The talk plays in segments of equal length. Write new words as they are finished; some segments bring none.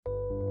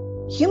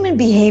Human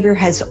behavior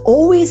has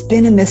always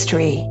been a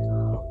mystery.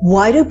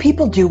 Why do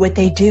people do what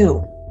they do?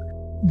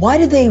 Why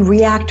do they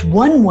react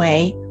one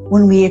way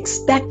when we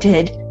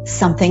expected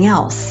something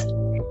else?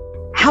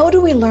 How do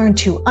we learn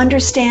to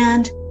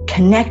understand,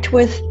 connect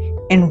with,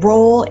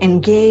 enroll,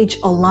 engage,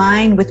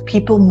 align with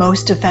people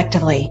most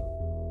effectively?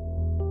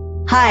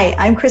 Hi,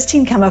 I'm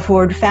Christine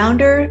Comerford,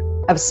 founder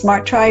of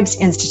Smart Tribes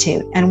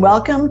Institute, and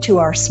welcome to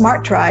our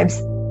Smart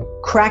Tribes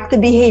Crack the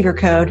Behavior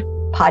Code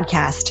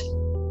podcast.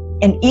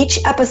 In each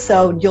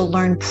episode, you'll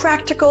learn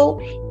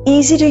practical,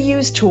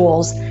 easy-to-use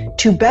tools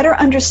to better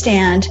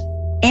understand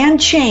and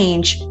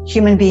change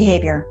human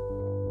behavior.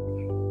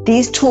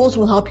 These tools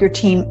will help your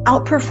team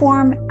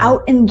outperform,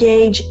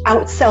 out-engage,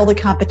 outsell the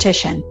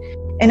competition.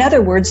 In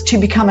other words, to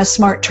become a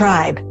smart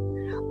tribe.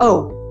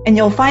 Oh, and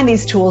you'll find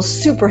these tools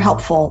super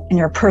helpful in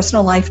your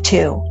personal life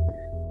too.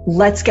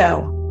 Let's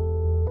go.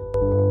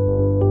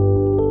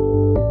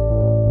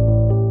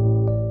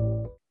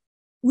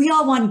 We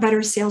all want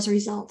better sales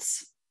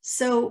results.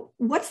 So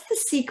what's the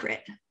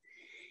secret?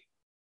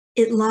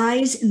 It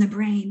lies in the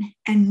brain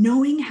and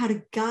knowing how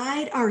to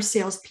guide our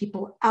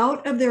salespeople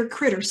out of their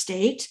critter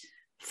state,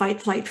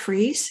 fight, flight,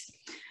 freeze,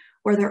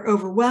 where they're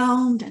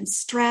overwhelmed and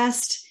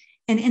stressed,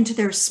 and into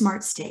their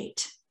smart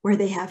state, where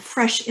they have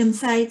fresh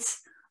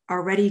insights,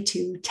 are ready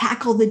to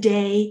tackle the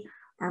day,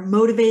 are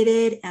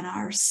motivated, and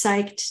are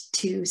psyched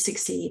to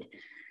succeed.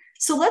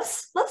 So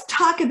let's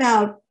talk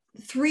about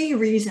 3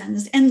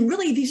 reasons, and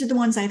really these are the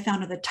ones I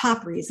found are the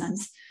top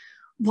reasons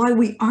why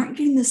we aren't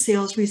getting the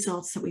sales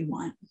results that we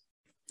want.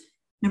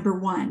 Number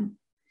 1,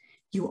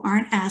 you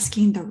aren't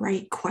asking the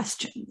right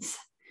questions.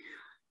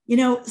 You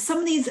know, some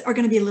of these are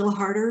going to be a little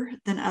harder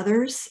than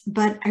others,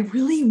 but I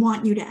really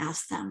want you to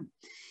ask them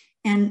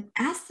and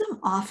ask them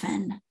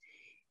often.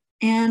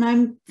 And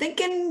I'm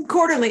thinking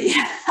quarterly.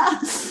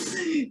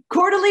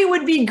 Quarterly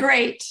would be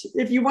great.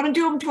 If you want to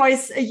do them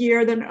twice a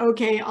year, then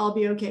okay, I'll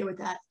be okay with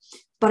that.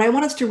 But I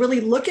want us to really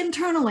look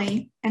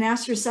internally and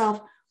ask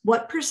yourself,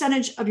 what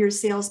percentage of your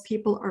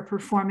salespeople are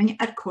performing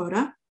at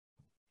quota?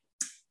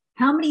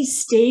 How many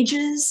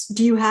stages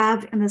do you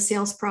have in the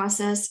sales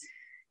process?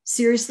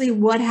 Seriously,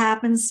 what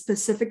happens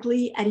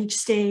specifically at each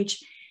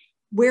stage?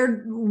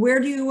 Where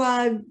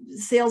do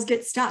sales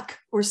get stuck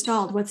or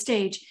stalled? What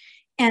stage?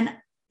 And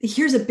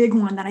here's a big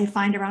one that I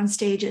find around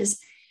stages.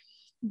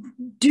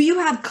 Do you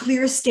have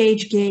clear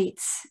stage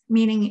gates?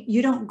 Meaning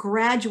you don't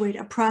graduate,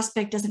 a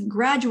prospect doesn't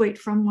graduate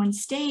from one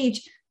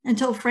stage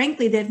until,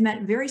 frankly, they've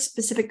met very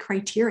specific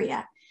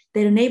criteria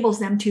that enables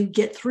them to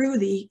get through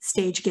the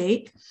stage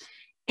gate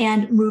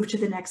and move to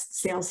the next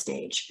sales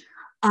stage.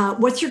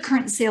 What's your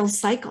current sales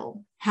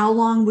cycle? How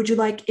long would you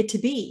like it to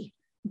be?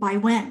 By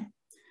when?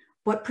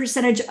 What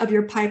percentage of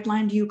your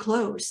pipeline do you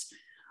close?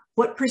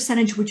 What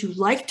percentage would you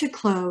like to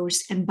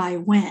close and by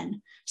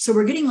when? So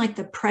we're getting like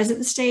the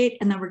present state,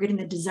 and then we're getting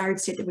the desired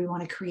state that we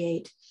want to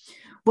create.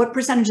 What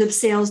percentage of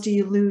sales do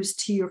you lose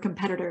to your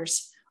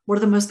competitors? What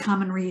are the most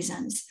common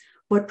reasons?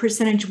 What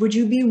percentage would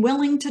you be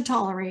willing to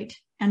tolerate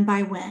and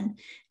by when?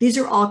 These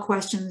are all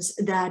questions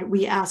that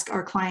we ask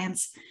our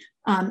clients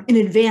in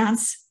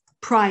advance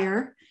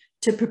prior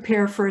to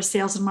prepare for a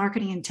sales and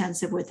marketing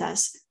intensive with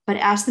us. But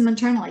ask them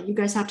internally. You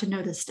guys have to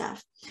know this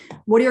stuff.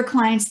 What are your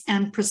clients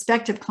and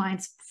prospective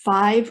clients'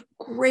 5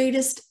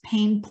 greatest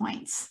pain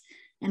points?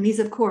 And these,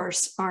 of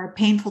course, are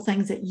painful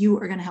things that you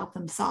are going to help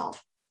them solve.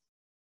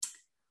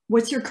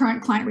 What's your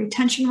current client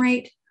retention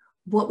rate?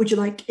 What would you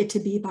like it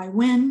to be by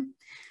when?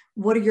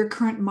 What are your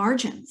current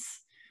margins?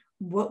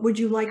 What would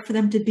you like for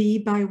them to be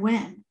by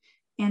when?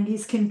 And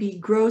these can be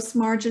gross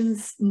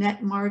margins,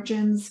 net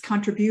margins,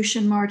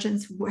 contribution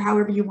margins,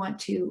 however you want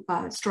to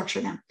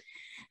structure them.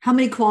 How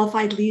many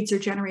qualified leads are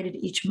generated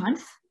each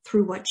month?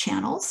 Through what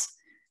channels?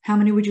 How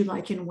many would you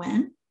like and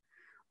when?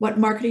 What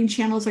marketing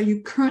channels are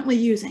you currently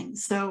using?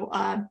 So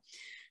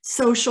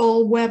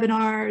social,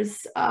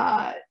 webinars,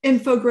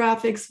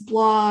 infographics,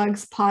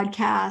 blogs,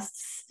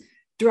 podcasts,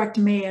 direct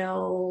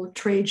mail,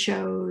 trade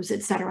shows,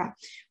 etc.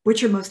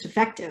 Which are most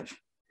effective?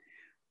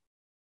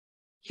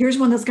 Here's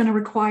one that's going to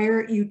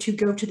require you to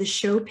go to the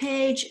show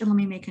page. And let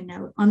me make a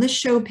note. On the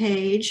show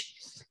page,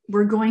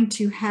 we're going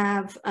to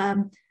have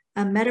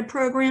a meta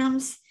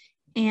programs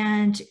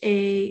and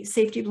a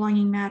safety,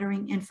 belonging,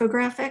 mattering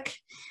infographic,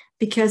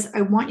 because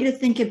I want you to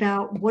think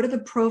about what are the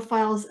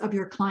profiles of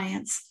your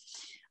clients.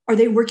 Are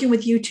they working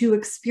with you to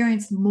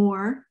experience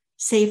more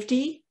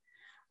safety,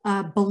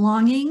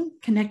 belonging,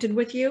 connected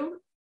with you,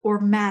 or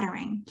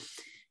mattering?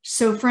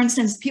 So for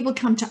instance, people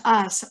come to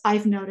us,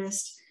 I've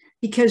noticed,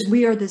 because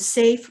we are the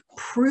safe,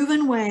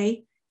 proven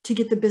way to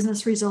get the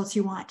business results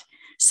you want.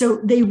 So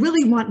they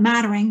really want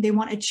mattering, they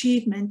want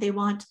achievement, they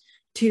want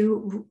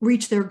to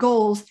reach their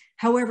goals.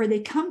 However, they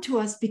come to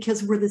us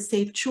because we're the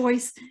safe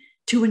choice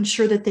to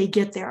ensure that they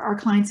get there. Our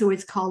clients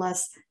always call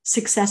us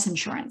success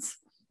insurance.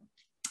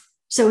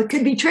 So it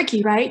could be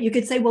tricky, right? You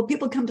could say, well,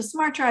 people come to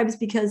Smart Tribes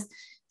because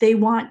they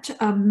want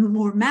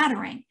more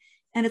mattering.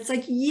 And it's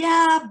like,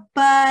 yeah,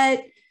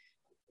 but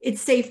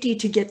it's safety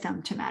to get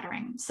them to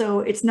mattering.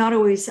 So it's not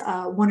always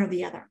one or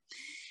the other.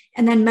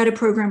 And then meta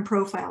program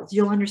profiles.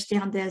 You'll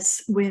understand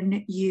this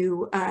when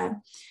you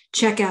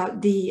check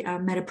out the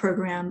meta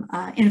program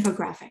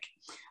infographic.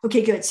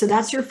 Okay, good. So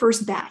that's your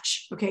first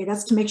batch. Okay,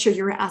 that's to make sure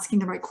you're asking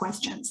the right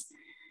questions.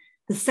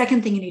 The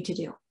second thing you need to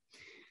do,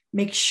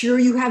 make sure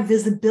you have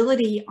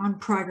visibility on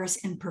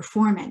progress and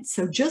performance.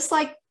 So just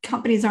like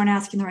companies aren't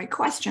asking the right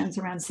questions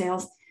around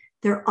sales,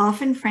 they're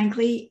often,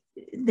 frankly,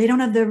 they don't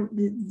have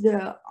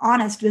the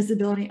honest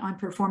visibility on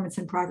performance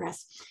and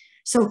progress.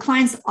 So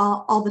clients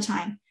all the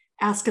time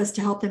ask us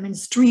to help them in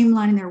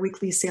streamlining their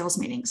weekly sales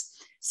meetings.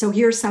 So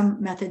here are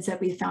some methods that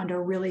we found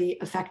are really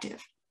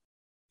effective.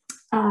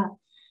 A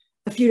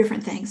few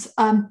different things.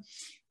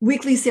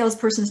 Weekly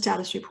salesperson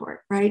status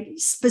report, right?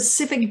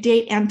 Specific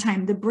date and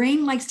time. The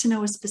brain likes to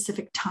know a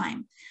specific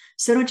time.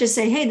 So don't just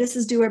say, hey, this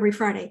is due every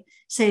Friday.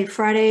 Say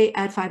Friday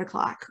at 5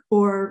 o'clock,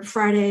 or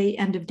Friday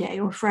end of day,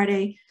 or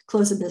Friday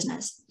close of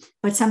business,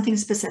 but something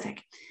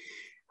specific.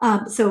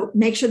 So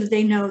make sure that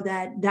they know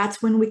that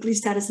that's when weekly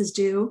status is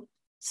due,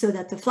 so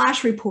that the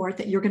flash report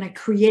that you're going to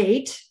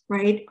create,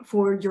 right,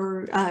 for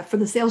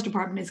the sales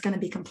department is going to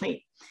be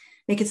complete.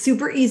 Make it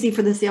super easy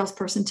for the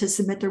salesperson to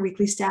submit their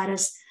weekly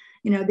status.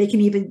 You know, they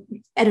can even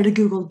edit a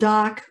Google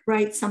Doc,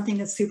 right? Something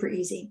that's super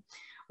easy.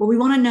 What we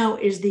want to know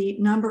is the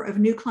number of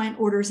new client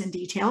orders and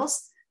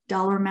details,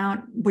 dollar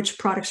amount, which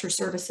products or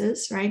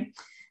services, right?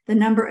 The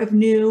number of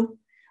new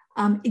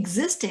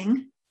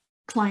existing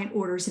client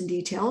orders and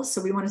details.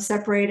 So we want to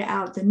separate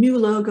out the new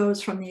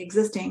logos from the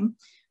existing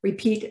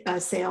repeat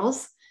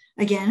sales.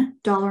 Again,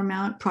 dollar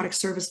amount, product,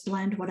 service,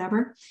 blend,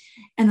 whatever.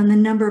 And then the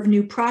number of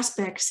new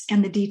prospects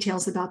and the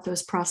details about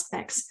those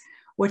prospects.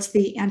 What's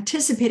the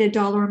anticipated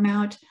dollar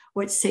amount?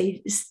 What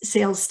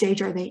sales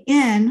stage are they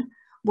in?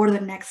 What are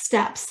the next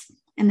steps?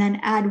 And then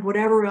add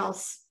whatever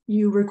else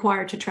you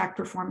require to track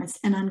performance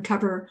and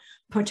uncover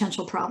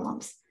potential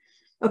problems.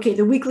 Okay,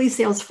 the weekly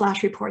sales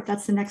flash report,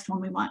 that's the next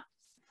one we want.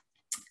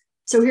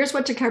 So here's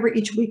what to cover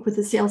each week with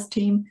the sales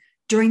team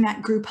during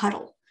that group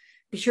huddle.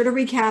 Be sure to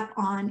recap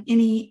on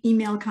any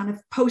email kind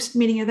of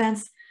post-meeting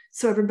events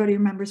so everybody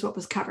remembers what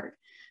was covered.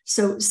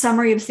 So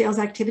summary of sales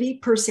activity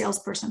per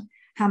salesperson.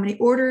 How many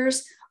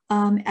orders,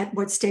 at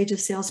what stage of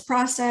sales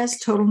process,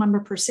 total number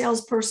per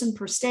salesperson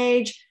per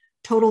stage,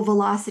 total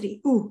velocity.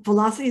 Ooh,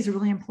 velocity is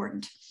really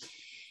important.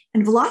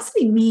 And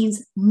velocity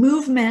means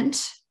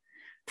movement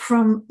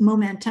from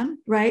momentum,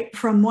 right?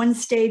 From one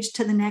stage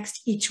to the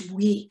next each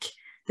week.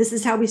 This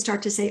is how we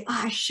start to say,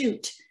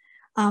 shoot,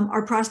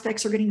 our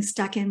prospects are getting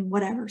stuck in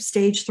whatever,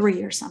 stage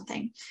 3 or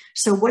something.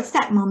 So what's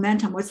that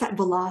momentum? What's that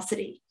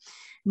velocity?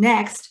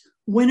 Next,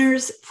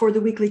 winners for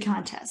the weekly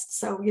contest.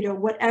 So, you know,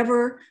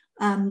 whatever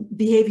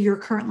behavior you're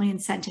currently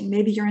incenting.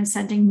 Maybe you're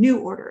incenting new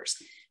orders.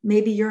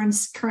 Maybe you're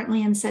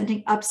currently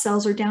incenting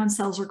upsells or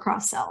downsells or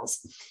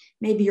cross-sells.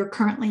 Maybe you're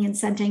currently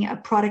incenting a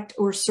product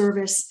or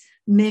service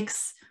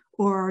mix,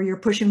 or you're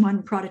pushing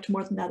one product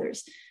more than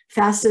others.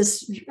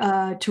 Fastest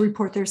to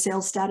report their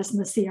sales status in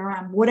the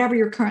CRM. Whatever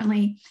you're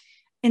currently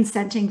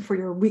incenting for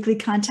your weekly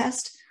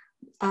contest,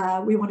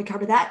 we want to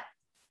cover that.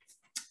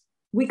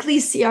 Weekly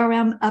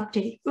CRM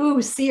update. Ooh,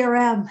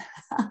 CRM,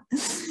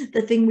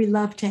 the thing we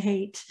love to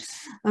hate.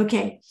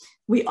 Okay,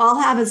 we all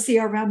have a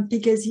CRM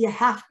because you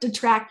have to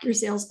track your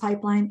sales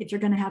pipeline if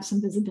you're going to have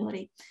some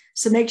visibility.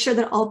 So make sure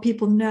that all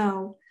people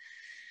know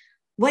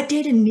what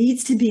data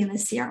needs to be in the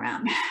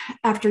CRM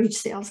after each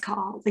sales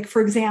call. Like,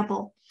 for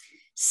example,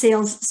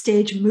 sales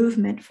stage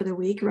movement for the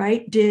week,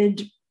 right?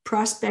 Did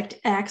prospect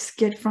X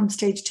get from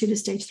stage 2 to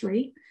stage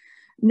 3?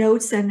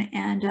 Notes and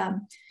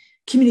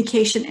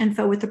communication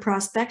info with the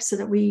prospect so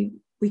that we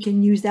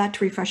can use that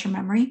to refresh our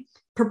memory.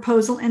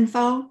 Proposal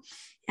info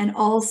and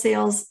all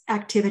sales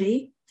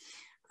activity.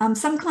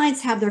 Some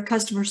clients have their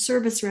customer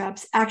service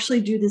reps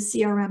actually do the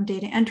CRM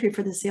data entry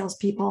for the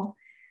salespeople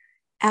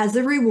as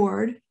a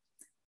reward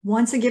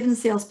once a given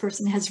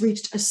salesperson has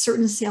reached a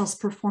certain sales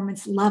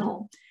performance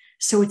level.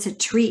 So it's a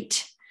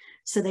treat.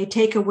 So they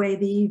take away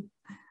the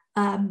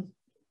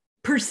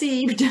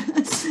perceived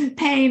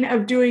pain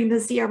of doing the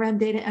CRM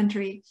data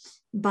entry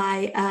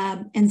by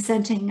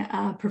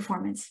incenting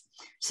performance.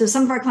 So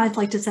some of our clients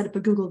like to set up a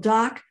Google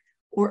Doc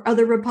or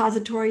other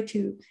repository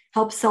to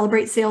help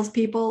celebrate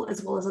salespeople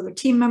as well as other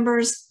team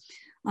members.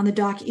 On the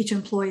doc, each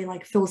employee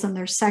fills in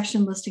their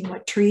section listing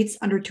what treats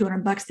under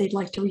 $200 they'd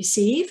like to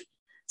receive.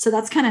 So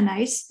that's kind of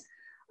nice.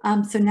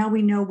 So now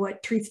we know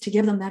what treats to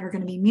give them that are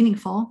going to be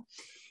meaningful.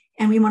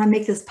 And we want to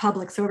make this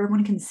public so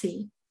everyone can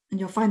see. And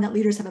you'll find that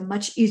leaders have a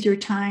much easier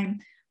time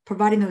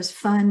providing those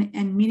fun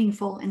and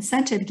meaningful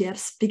incentive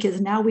gifts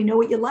because now we know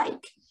what you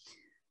like.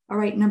 All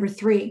right, number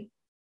 3.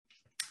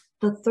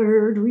 The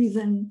third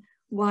reason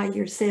why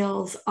your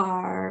sales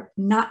are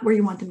not where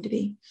you want them to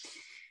be.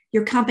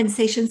 Your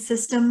compensation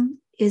system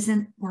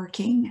isn't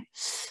working.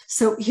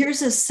 So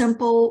here's a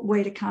simple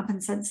way to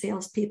compensate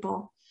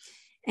salespeople,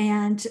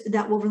 and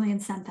that will really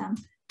incent them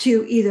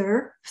to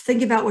either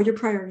think about what your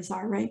priorities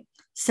are, right?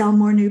 Sell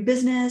more new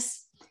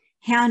business,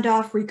 hand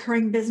off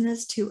recurring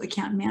business to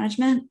account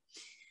management,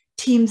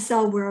 team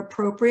sell where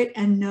appropriate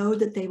and know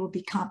that they will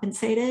be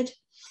compensated,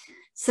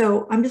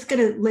 So I'm just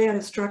going to lay out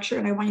a structure,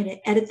 and I want you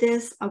to edit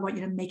this. I want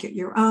you to make it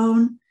your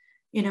own.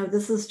 You know,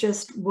 this is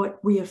just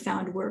what we have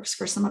found works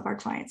for some of our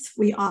clients.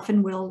 We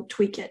often will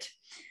tweak it.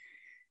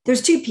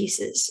 There's two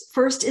pieces.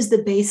 First is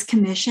the base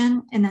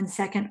commission, and then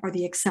second are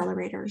the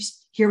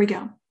accelerators. Here we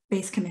go,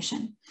 base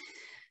commission.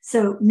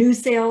 So new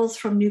sales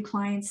from new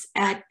clients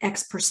at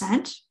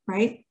X%,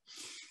 right?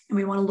 And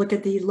we want to look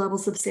at the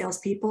levels of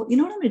salespeople. You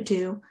know what I'm going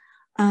to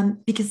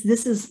do? Because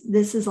this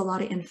is a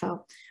lot of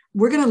info.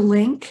 We're going to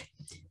link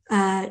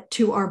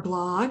to our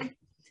blog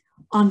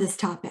on this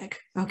topic,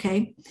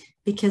 okay?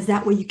 Because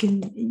that way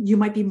you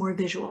might be more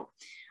visual.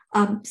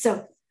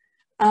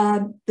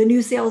 The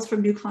new sales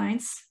from new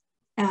clients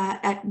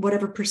at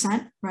whatever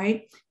percent,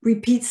 right?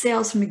 Repeat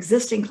sales from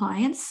existing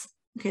clients,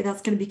 okay,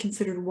 that's going to be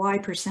considered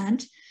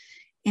Y%.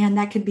 And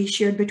that could be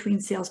shared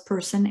between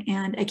salesperson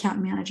and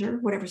account manager,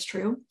 whatever's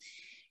true.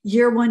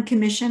 Year one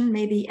commission,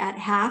 maybe at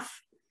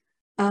half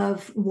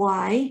of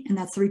Y, and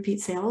that's the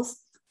repeat sales.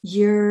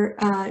 Year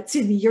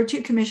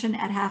two commission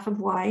at half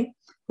of Y,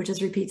 which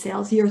is repeat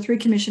sales. Year three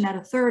commission at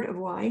a third of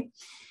Y.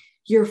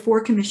 Year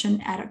four commission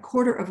at a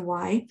quarter of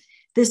Y.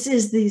 This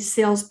is the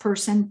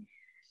salesperson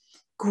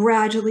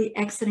gradually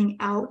exiting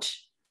out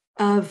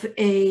of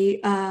a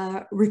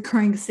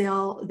recurring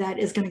sale that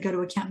is going to go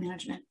to account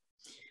management.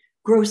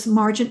 Gross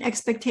margin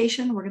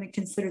expectation, we're going to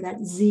consider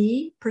that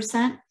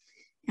Z%,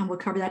 and we'll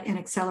cover that in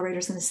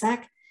accelerators in a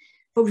sec.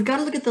 But we've got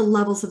to look at the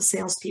levels of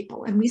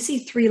salespeople, and we see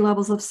 3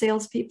 levels of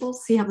salespeople.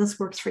 See how this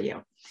works for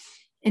you.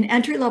 An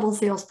entry-level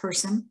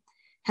salesperson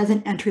has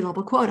an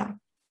entry-level quota,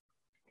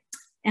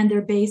 and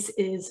their base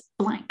is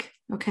blank,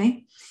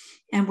 okay?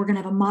 And we're going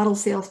to have a model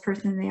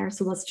salesperson in there,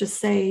 so let's just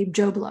say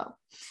Joe Blow.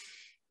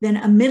 Then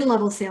a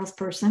mid-level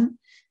salesperson,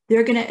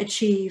 they're going to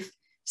achieve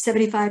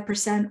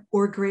 75%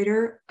 or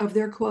greater of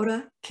their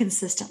quota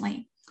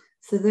consistently.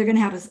 So they're going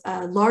to have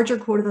a larger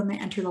quota than the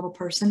entry-level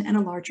person and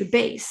a larger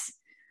base.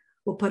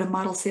 We'll put a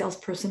model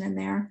salesperson in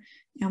there,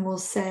 and we'll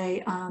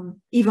say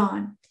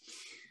Yvonne.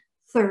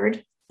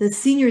 Third, the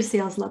senior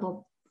sales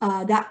level,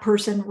 that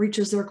person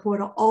reaches their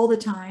quota all the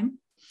time.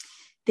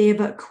 They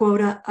have a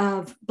quota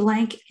of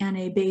blank and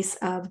a base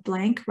of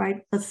blank,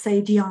 right? Let's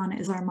say Dion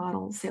is our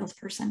model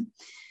salesperson.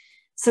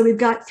 So we've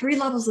got 3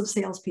 levels of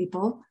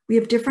salespeople. We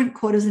have different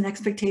quotas and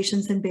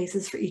expectations and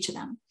bases for each of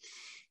them.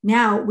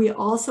 Now, we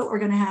also are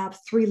going to have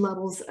 3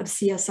 levels of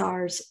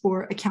CSRs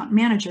or account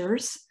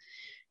managers.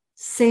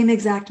 Same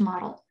exact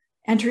model.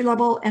 Entry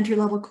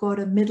level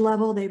quota.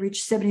 Mid-level, they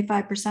reach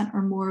 75%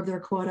 or more of their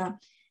quota.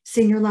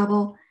 Senior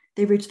level,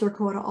 they reach their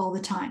quota all the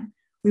time.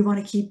 We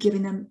want to keep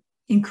giving them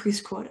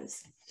increased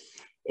quotas.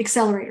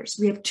 Accelerators.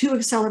 We have 2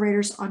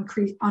 accelerators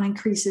on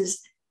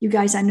increases. You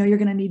guys, I know you're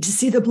going to need to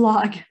see the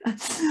blog.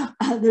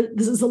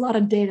 This is a lot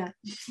of data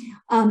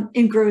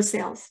in gross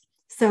sales.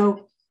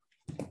 So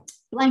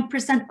blank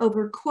percent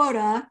over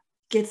quota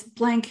gets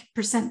blank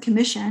percent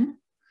commission.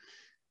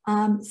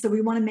 So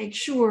we want to make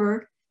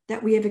sure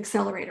that we have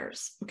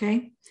accelerators,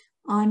 okay?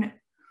 On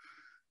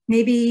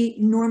maybe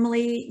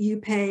normally you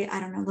pay, I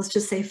don't know, let's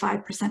just say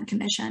 5%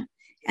 commission.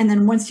 And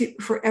then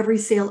for every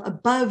sale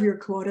above your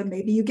quota,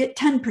 maybe you get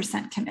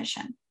 10%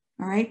 commission,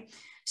 all right?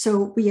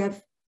 So we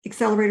have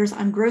accelerators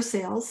on gross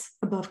sales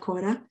above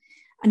quota.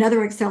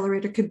 Another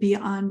accelerator could be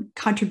on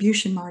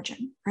contribution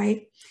margin,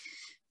 right?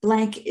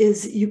 Blank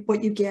is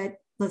what you get,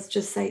 let's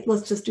just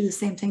do the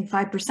same thing,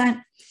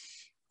 5%.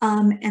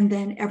 And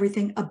then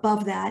everything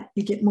above that,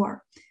 you get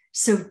more.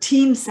 So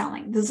team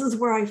selling, this is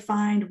where I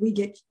find we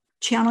get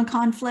channel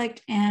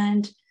conflict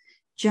and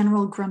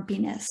general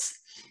grumpiness.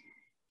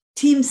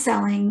 Team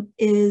selling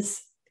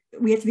is,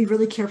 we have to be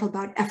really careful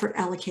about effort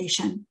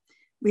allocation.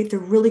 We have to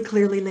really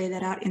clearly lay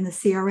that out in the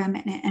CRM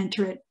and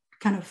enter it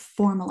kind of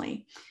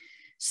formally.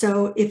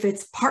 So if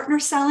it's partner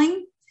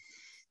selling,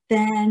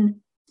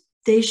 then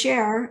they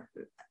share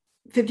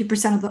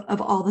 50%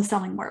 of all the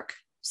selling work.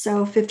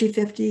 So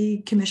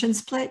 50-50 commission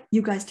split,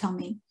 you guys tell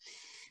me.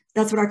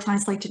 That's what our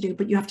clients like to do,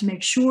 but you have to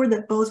make sure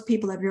that both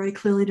people have very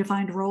clearly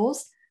defined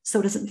roles so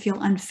it doesn't feel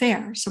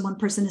unfair. So one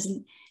person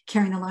isn't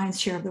carrying the lion's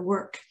share of the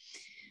work.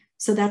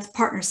 So that's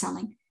partner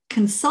selling.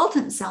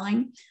 Consultant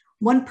selling,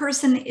 one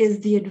person is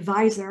the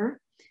advisor,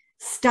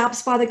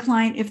 stops by the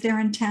client if they're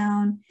in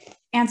town,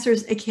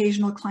 answers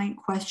occasional client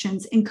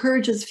questions,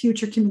 encourages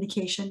future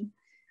communication,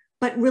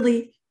 but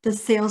really the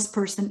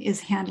salesperson is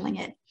handling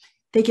it.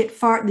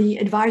 The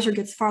advisor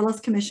gets far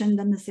less commission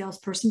than the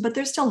salesperson, but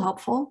they're still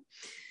helpful.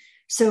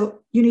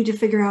 So you need to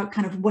figure out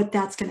kind of what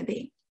that's going to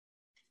be.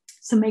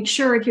 So make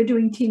sure if you're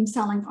doing team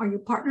selling, are you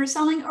partner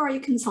selling or are you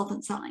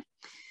consultant selling?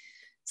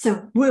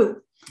 So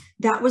woo,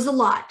 that was a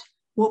lot.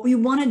 What we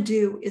want to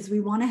do is we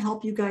want to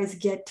help you guys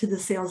get to the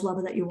sales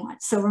level that you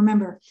want. So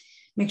remember,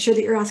 make sure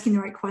that you're asking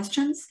the right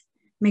questions,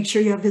 make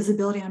sure you have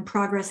visibility on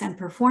progress and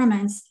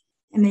performance,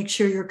 and make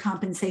sure your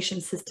compensation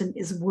system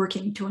is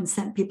working to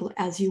incent people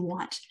as you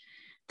want.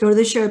 Go to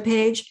the show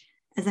page,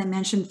 as I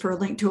mentioned, for a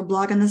link to a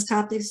blog on this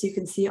topic so you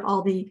can see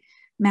all the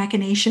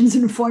machinations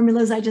and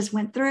formulas I just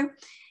went through,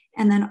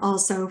 and then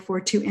also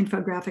for 2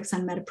 infographics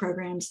on meta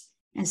programs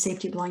and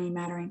safety belonging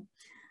mattering.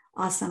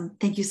 Awesome.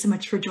 Thank you so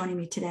much for joining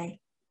me today.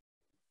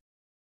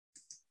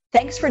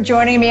 Thanks for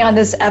joining me on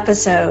this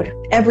episode.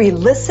 Every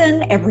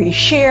listen, every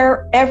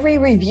share, every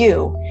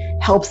review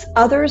helps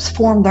others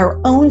form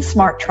their own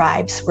smart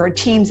tribes where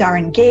teams are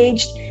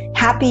engaged,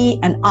 happy,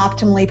 and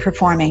optimally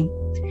performing.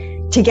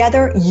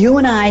 Together, you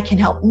and I can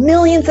help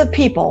millions of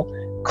people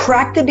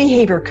crack the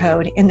behavior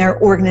code in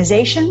their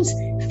organizations,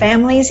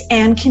 families,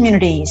 and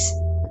communities.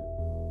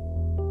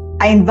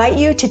 I invite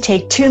you to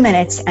take 2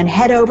 minutes and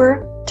head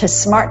over to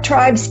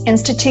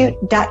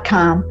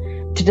smarttribesinstitute.com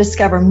to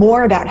discover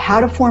more about how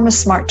to form a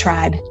smart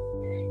tribe.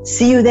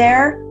 See you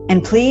there,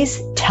 and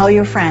please tell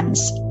your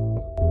friends.